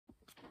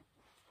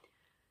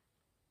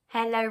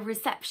Hello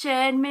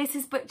reception,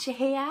 Mrs. Butcher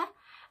here,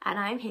 and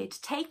I'm here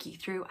to take you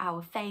through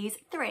our Phase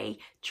 3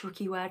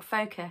 Tricky Word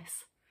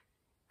Focus.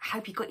 I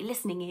hope you've got your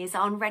listening ears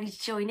on, ready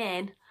to join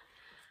in.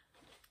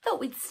 Thought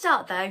we'd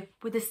start though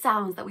with the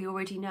sounds that we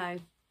already know.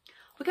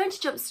 We're going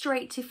to jump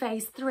straight to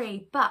Phase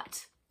 3,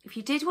 but if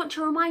you did want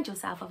to remind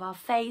yourself of our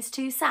Phase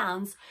 2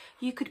 sounds,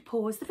 you could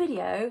pause the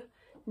video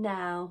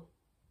now.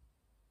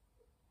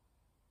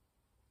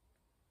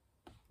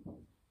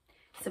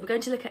 So we're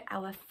going to look at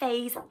our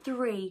Phase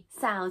 3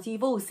 sounds.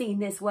 You've all seen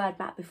this word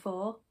map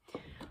before.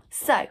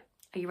 So, are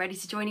you ready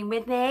to join in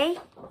with me?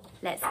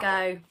 Let's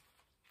go.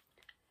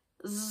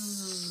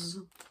 Z,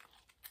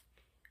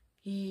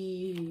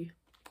 y,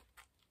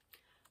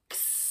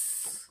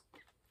 x,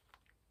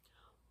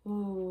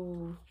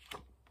 oo,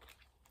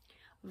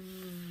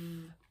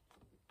 v,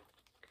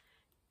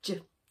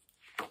 j,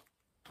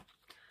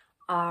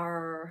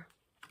 r,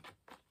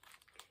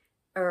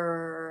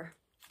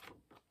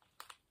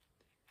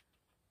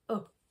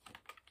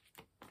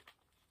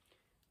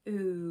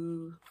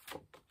 ooh,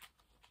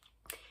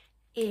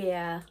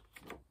 ear,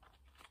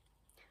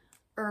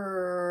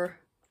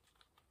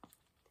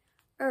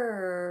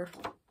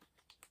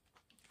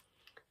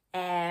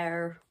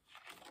 air,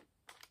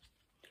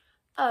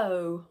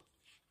 o,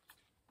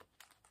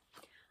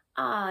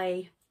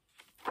 I,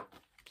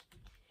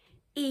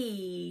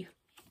 e,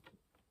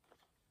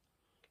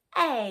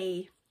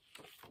 a,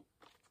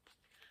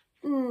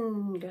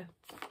 ng.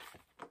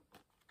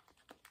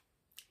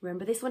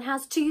 Remember, this one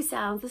has two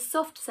sounds, the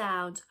soft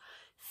sound,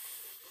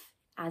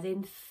 as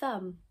in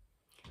thumb,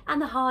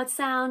 and the hard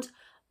sound,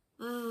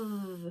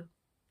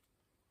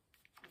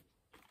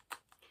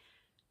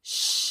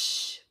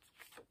 sh,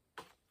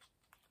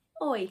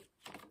 oi,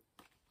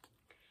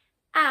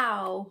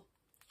 ow,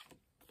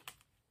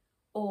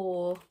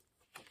 or,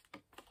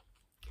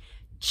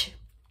 ch,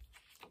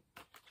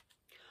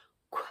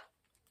 qu,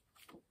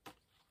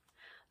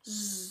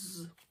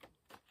 z.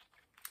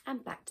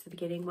 And back to the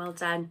beginning, well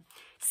done.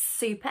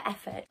 Super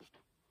effort.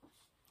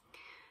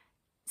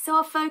 So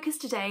our focus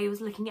today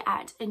was looking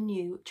at a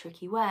new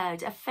tricky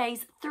word, a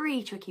Phase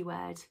 3 tricky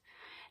word.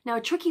 Now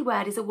a tricky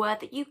word is a word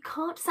that you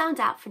can't sound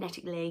out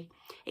phonetically.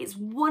 It's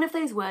one of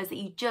those words that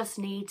you just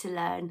need to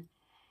learn.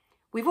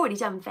 We've already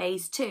done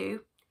Phase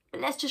 2,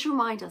 but let's just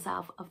remind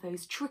ourselves of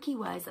those tricky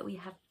words that we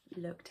have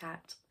looked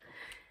at.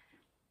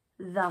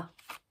 The,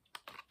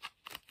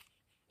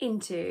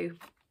 into,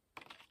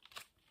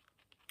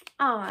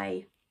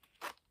 I,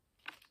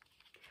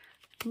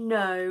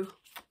 no,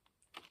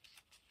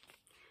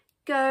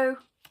 go,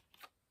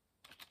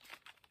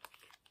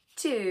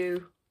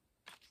 to.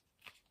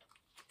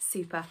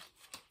 Super.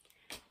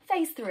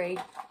 Phase 3.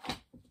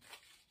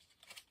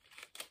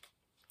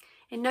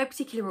 In no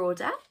particular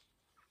order.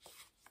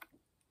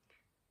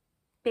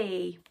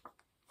 Be,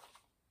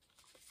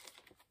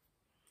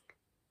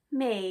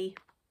 me,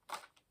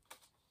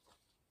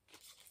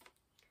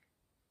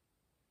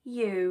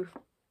 you,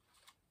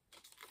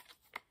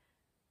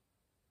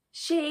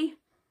 she,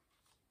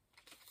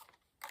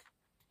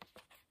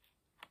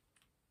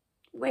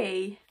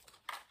 we,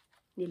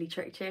 nearly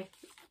tricked you,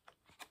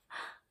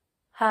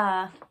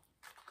 her,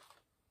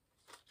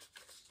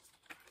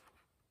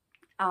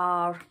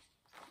 are,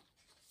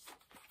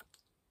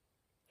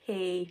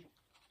 he,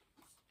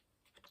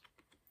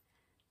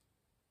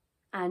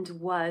 and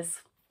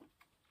was.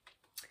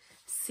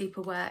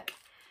 Super work.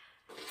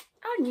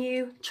 Our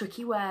new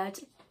tricky word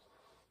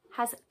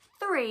has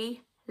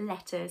 3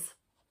 letters.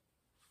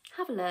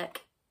 Have a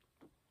look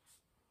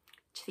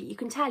so that you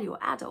can tell your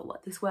adult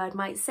what this word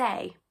might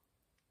say.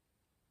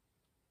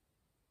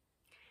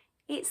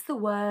 It's the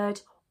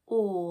word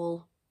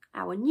all.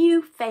 Our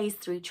new Phase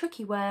 3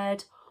 tricky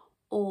word,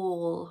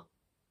 all.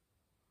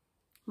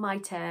 My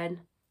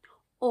turn.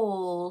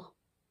 All.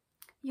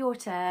 Your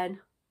turn.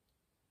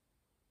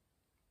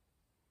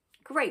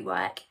 Great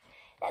work.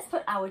 Let's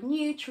put our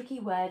new tricky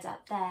word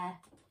up there.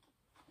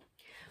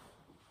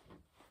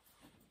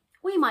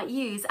 We might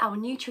use our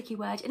new tricky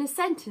word in a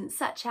sentence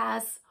such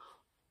as,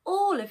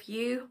 all of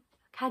you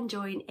can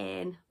join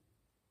in.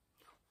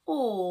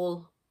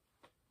 All.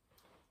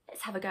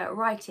 Let's have a go at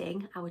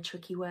writing our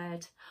tricky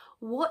word.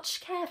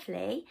 Watch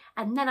carefully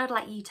and then I'd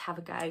like you to have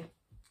a go.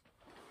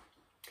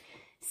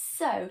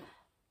 So,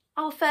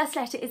 our first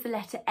letter is the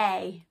letter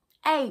A.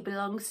 A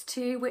belongs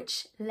to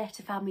which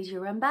letter family do you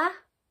remember?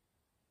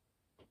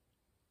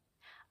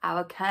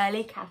 Our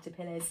curly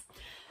caterpillars.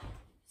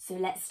 So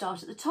let's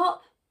start at the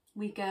top.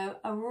 We go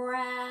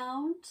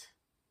around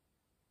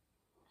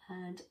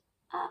and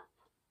up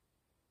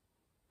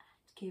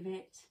and give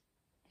it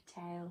a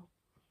tail.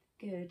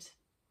 Good.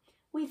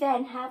 We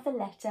then have the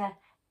letter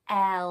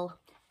L.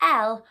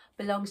 L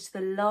belongs to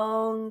the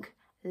long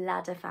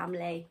ladder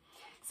family.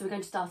 So we're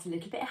going to start a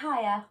little bit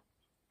higher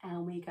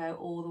and we go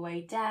all the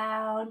way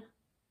down.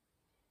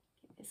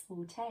 Give it a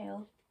small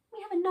tail.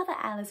 We have another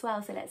L as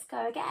well, so let's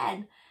go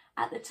again.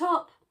 At the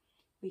top,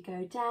 we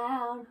go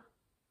down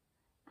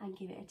and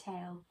give it a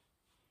tail.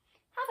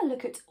 Have a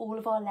look at all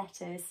of our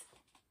letters.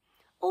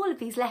 All of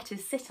these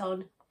letters sit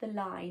on the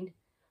line.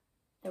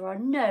 There are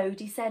no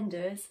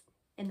descenders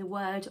in the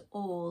word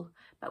all,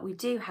 but we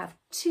do have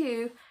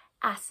 2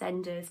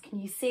 ascenders. Can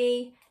you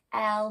see?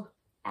 L,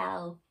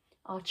 L.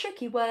 Our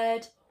tricky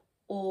word,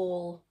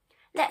 all.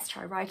 Let's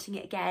try writing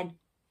it again.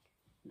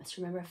 Must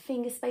remember a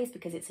finger space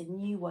because it's a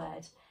new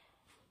word.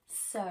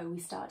 So we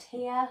start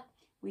here,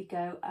 we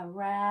go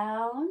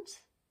around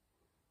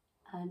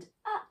and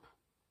up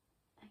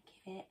and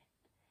give it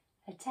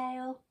a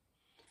tail.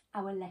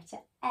 Our letter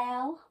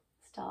L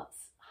starts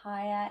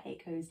higher,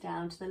 it goes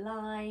down to the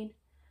line,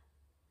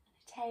 and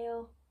a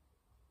tail,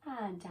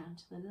 and down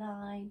to the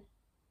line,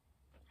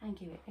 and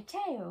give it a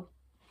tail.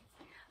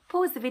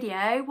 Pause the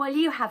video while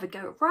you have a go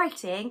at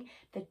writing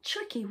the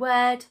tricky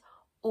word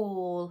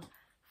all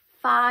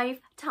 5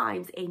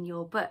 times in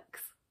your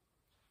books.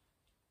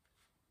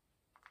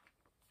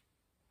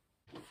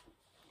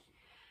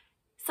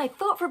 So I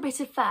thought for a bit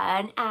of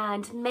fun,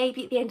 and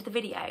maybe at the end of the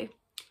video,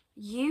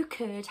 you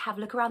could have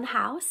a look around the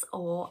house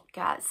or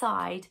go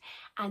outside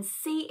and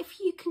see if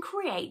you can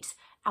create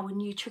our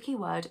new tricky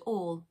word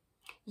all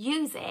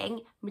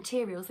using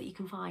materials that you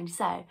can find.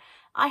 So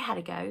I had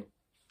a go,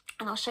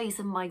 and I'll show you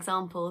some of my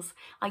examples.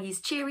 I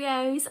used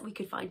Cheerios, we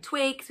could find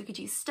twigs, we could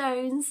use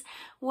stones,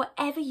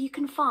 whatever you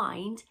can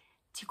find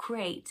to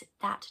create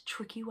that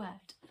tricky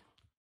word.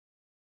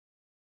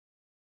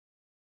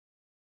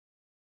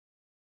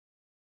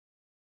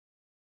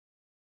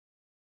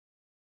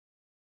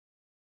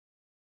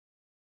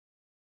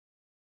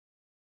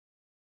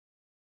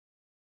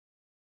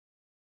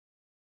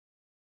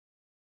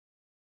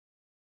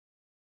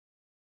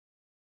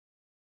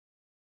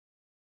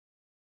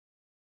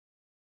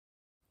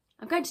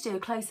 I'm going to do a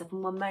close-up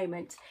in one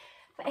moment,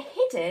 but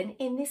hidden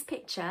in this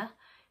picture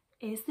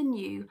is the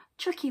new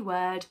tricky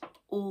word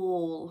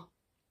all.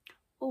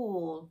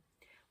 All.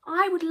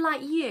 I would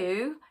like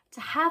you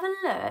to have a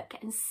look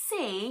and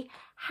see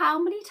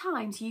how many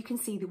times you can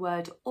see the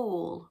word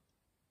all.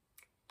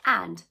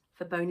 And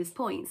for bonus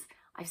points,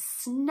 I've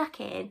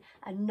snuck in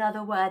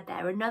another word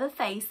there, another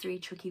phase 3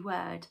 tricky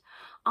word.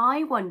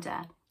 I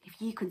wonder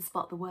if you can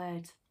spot the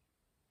word.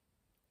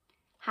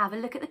 Have a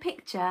look at the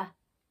picture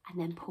and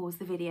then pause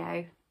the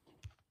video.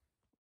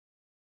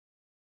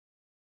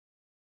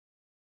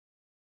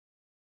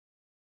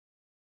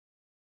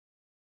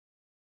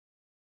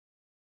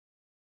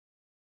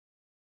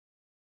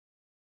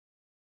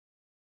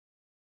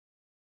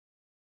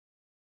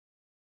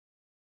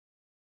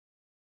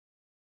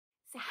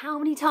 So how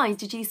many times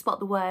did you spot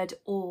the word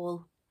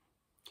all?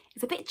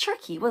 It's a bit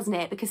tricky, wasn't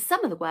it? Because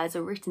some of the words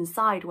are written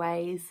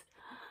sideways.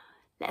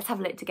 Let's have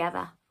a look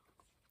together.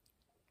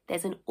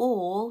 There's an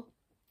all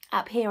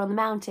up here on the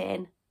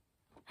mountain.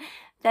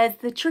 There's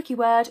the tricky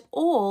word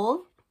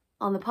all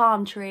on the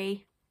palm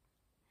tree.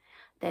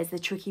 There's the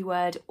tricky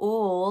word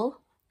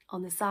all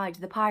on the side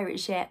of the pirate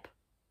ship.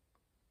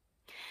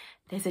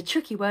 There's a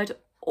tricky word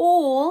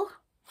all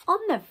on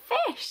the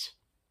fish.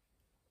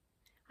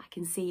 I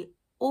can see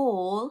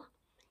all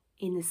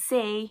in the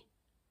sea,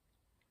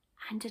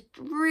 and a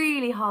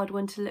really hard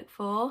one to look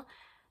for.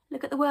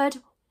 Look at the word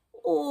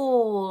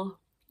all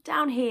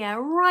down here,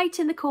 right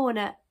in the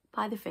corner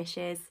by the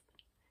fishes.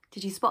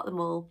 Did you spot them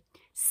all?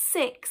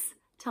 6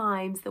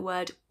 times the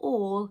word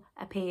all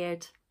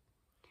appeared.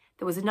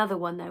 There was another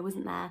one though,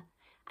 wasn't there?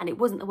 And it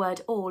wasn't the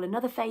word all,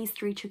 another phase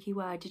 3 tricky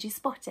word. Did you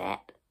spot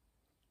it?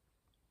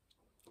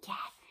 Yeah,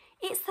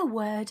 it's the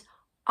word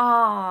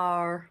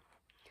R.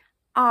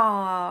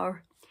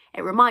 R.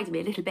 It reminds me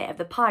a little bit of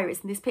the pirates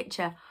in this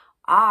picture.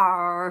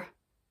 R.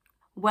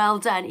 Well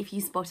done if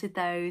you spotted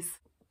those.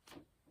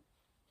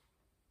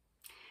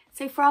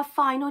 So for our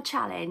final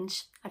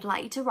challenge, I'd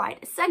like you to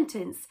write a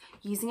sentence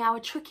using our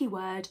tricky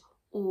word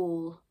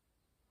all.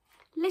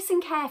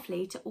 Listen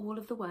carefully to all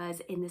of the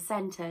words in the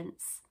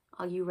sentence.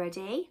 Are you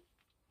ready?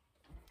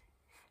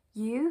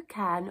 You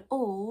can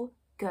all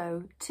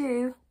go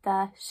to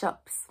the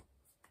shops.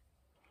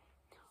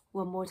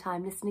 One more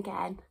time, listen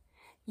again.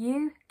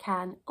 You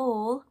can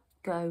all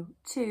go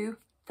to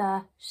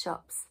the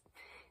shops.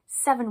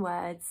 7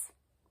 words.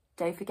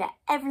 Don't forget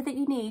everything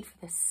you need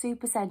for the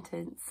super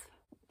sentence.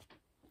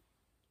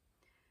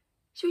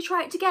 Should we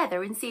try it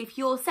together and see if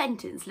your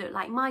sentence looked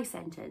like my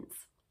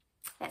sentence?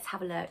 Let's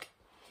have a look.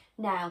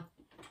 Now,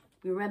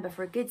 remember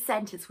for a good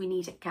sentence we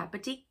need a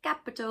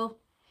capital.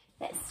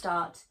 Let's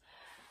start.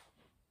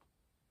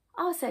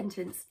 Our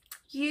sentence.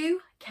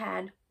 You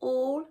can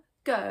all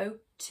go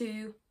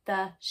to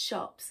the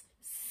shops.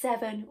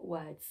 7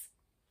 words.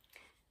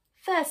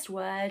 First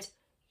word,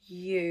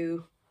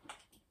 you.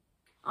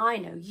 I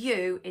know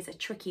you is a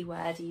tricky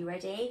word. Are you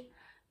ready?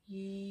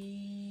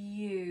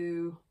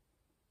 You.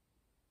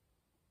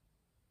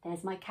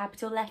 There's my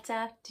capital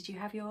letter. Did you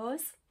have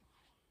yours?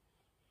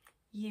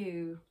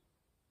 You.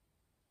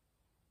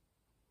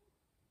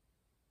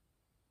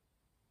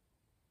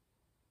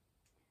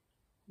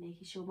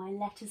 Making sure my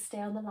letters stay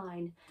on the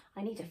line.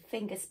 I need a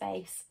finger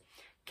space.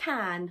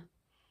 Can.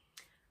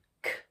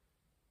 K.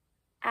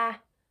 A.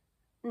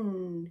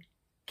 N.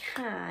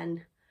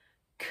 Can.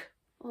 K.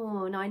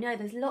 Oh, now I know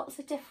there's lots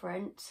of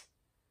different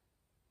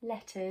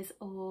letters,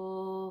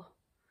 or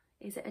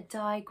is it a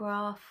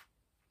digraph?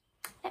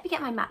 Let me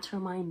get my mat to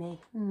remind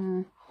me.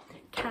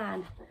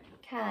 Can.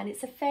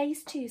 It's a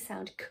phase 2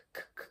 sound. K,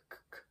 k, k, k,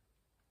 k.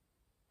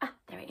 Ah,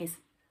 there it is.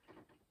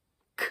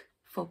 K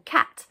for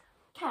cat.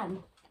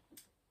 Can.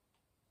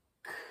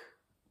 K.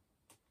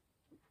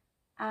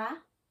 A.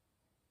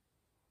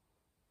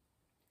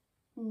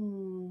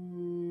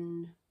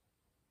 N.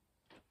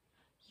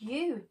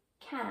 You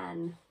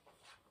can.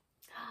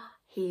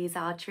 Here's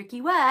our tricky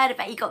word. I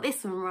bet you got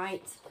this one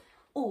right.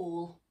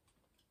 All.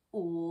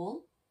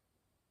 All.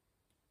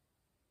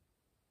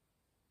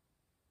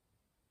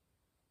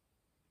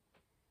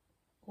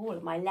 All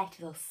of my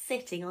letters are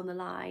sitting on the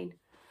line.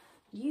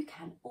 You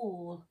can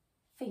all.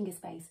 Finger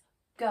space.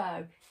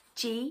 Go.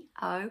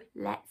 G-O.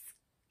 Let's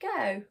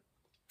go.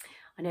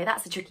 I know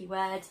that's a tricky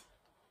word.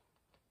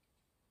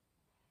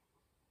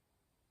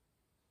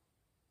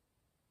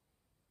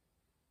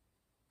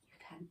 You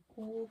can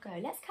all go.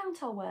 Let's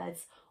count our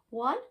words.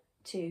 1,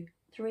 2,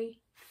 3,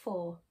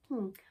 4.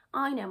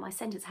 I know my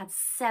sentence had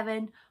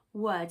 7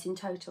 words in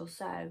total.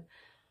 So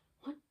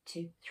 1,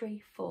 2,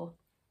 3, 4,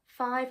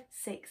 5,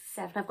 6,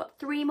 7. I've got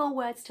 3 more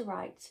words to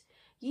write.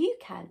 You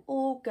can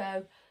all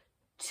go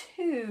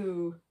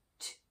to.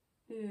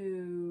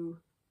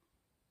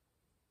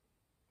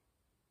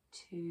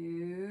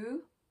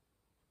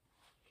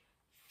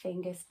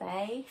 Finger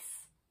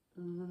space.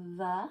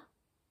 The.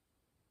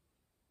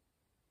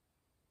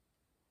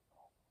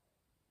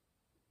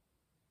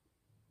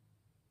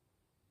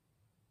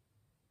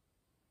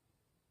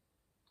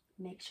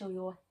 Make sure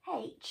your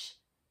H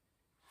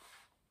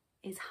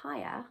is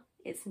higher.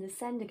 It's an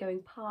ascender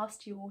going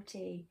past your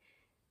T.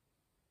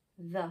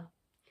 The.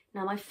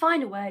 Now my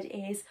final word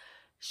is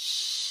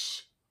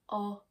sh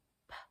or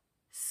p,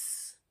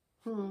 s.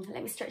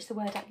 Let me stretch the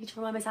word out. I need to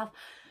remind myself.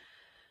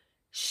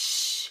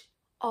 Sh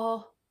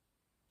or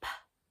p,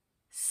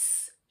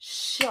 s.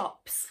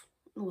 Shops.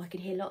 Oh, I can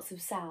hear lots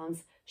of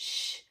sounds.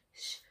 Sh,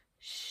 sh,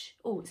 sh.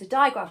 Oh, it's a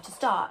digraph to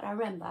start, I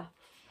remember.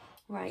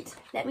 Right,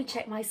 let me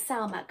check my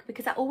sound mark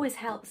because that always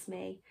helps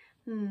me.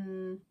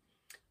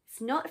 It's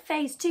not a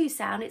phase 2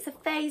 sound, it's a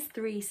phase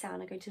 3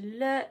 sound. I'm going to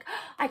look.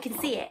 I can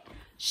see it.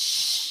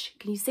 Shh.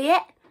 Can you see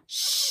it?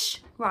 Shh.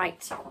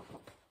 Right.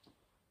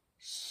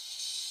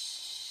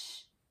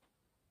 Shh.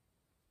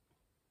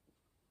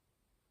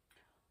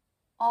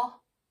 O.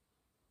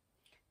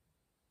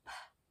 P.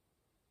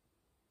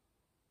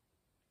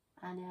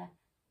 And a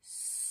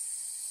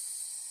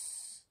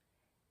S.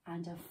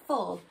 And a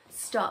full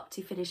stop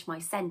to finish my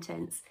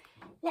sentence.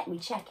 Let me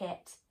check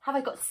it. Have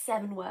I got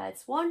 7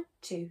 words? 1,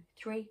 2,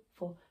 3,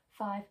 4,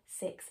 5,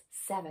 6,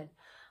 7.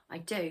 I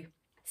do.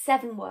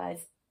 7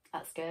 words.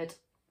 That's good.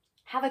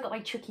 Have I got my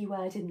tricky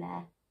word in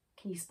there?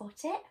 Can you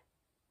spot it?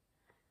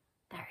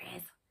 There it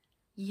is.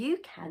 You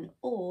can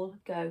all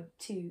go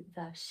to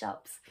the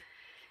shops.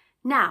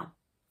 Now,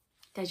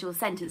 does your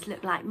sentence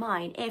look like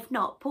mine? If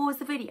not, pause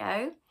the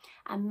video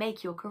and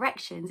make your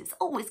corrections. It's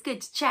always good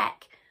to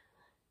check.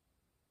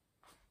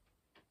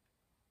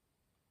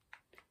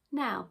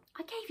 Now,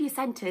 I gave you a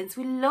sentence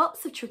with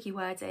lots of tricky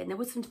words in. There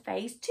was some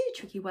phase 2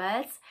 tricky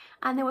words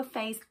and there were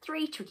phase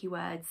 3 tricky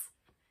words.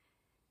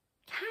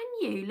 Can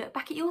you look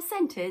back at your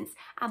sentence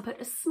and put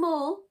a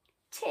small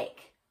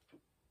tick,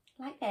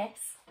 like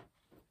this,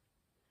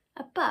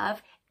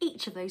 above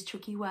each of those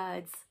tricky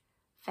words?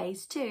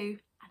 Phase 2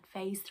 and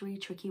phase 3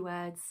 tricky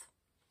words.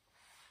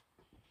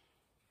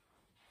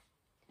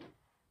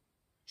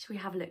 Shall we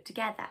have a look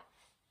together?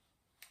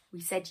 We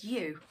said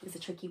you was a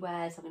tricky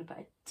word, so I'm going to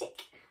put a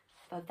tick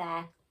above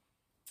there.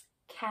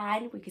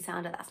 Can, we could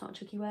sound like that's not a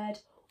tricky word.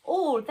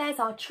 All, there's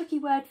our tricky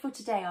word for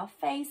today, our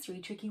phase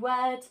 3 tricky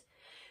word.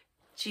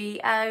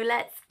 G-O,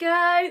 let's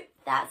go.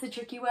 That's a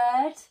tricky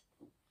word.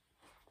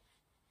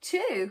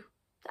 2,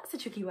 that's a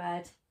tricky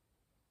word.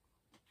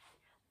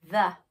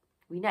 The,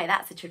 we know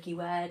that's a tricky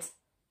word.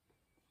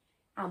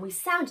 And we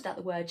sounded out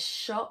the word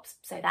shops,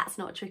 so that's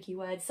not a tricky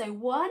word. So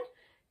 1,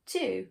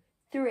 2,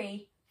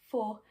 3,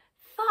 4,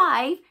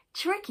 5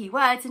 tricky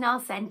words in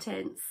our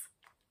sentence.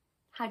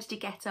 How did you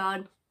get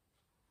on?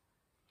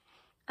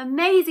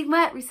 Amazing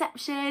work,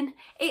 reception.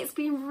 It's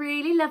been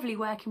really lovely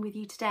working with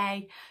you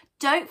today.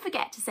 Don't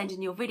forget to send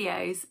in your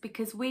videos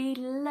because we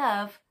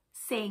love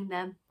seeing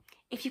them.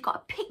 If you've got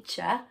a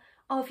picture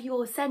of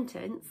your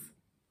sentence,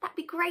 that'd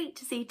be great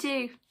to see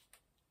too.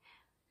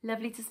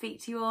 Lovely to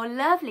speak to you all.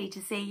 Lovely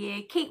to see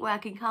you. Keep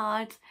working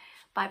hard.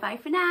 Bye bye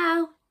for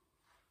now.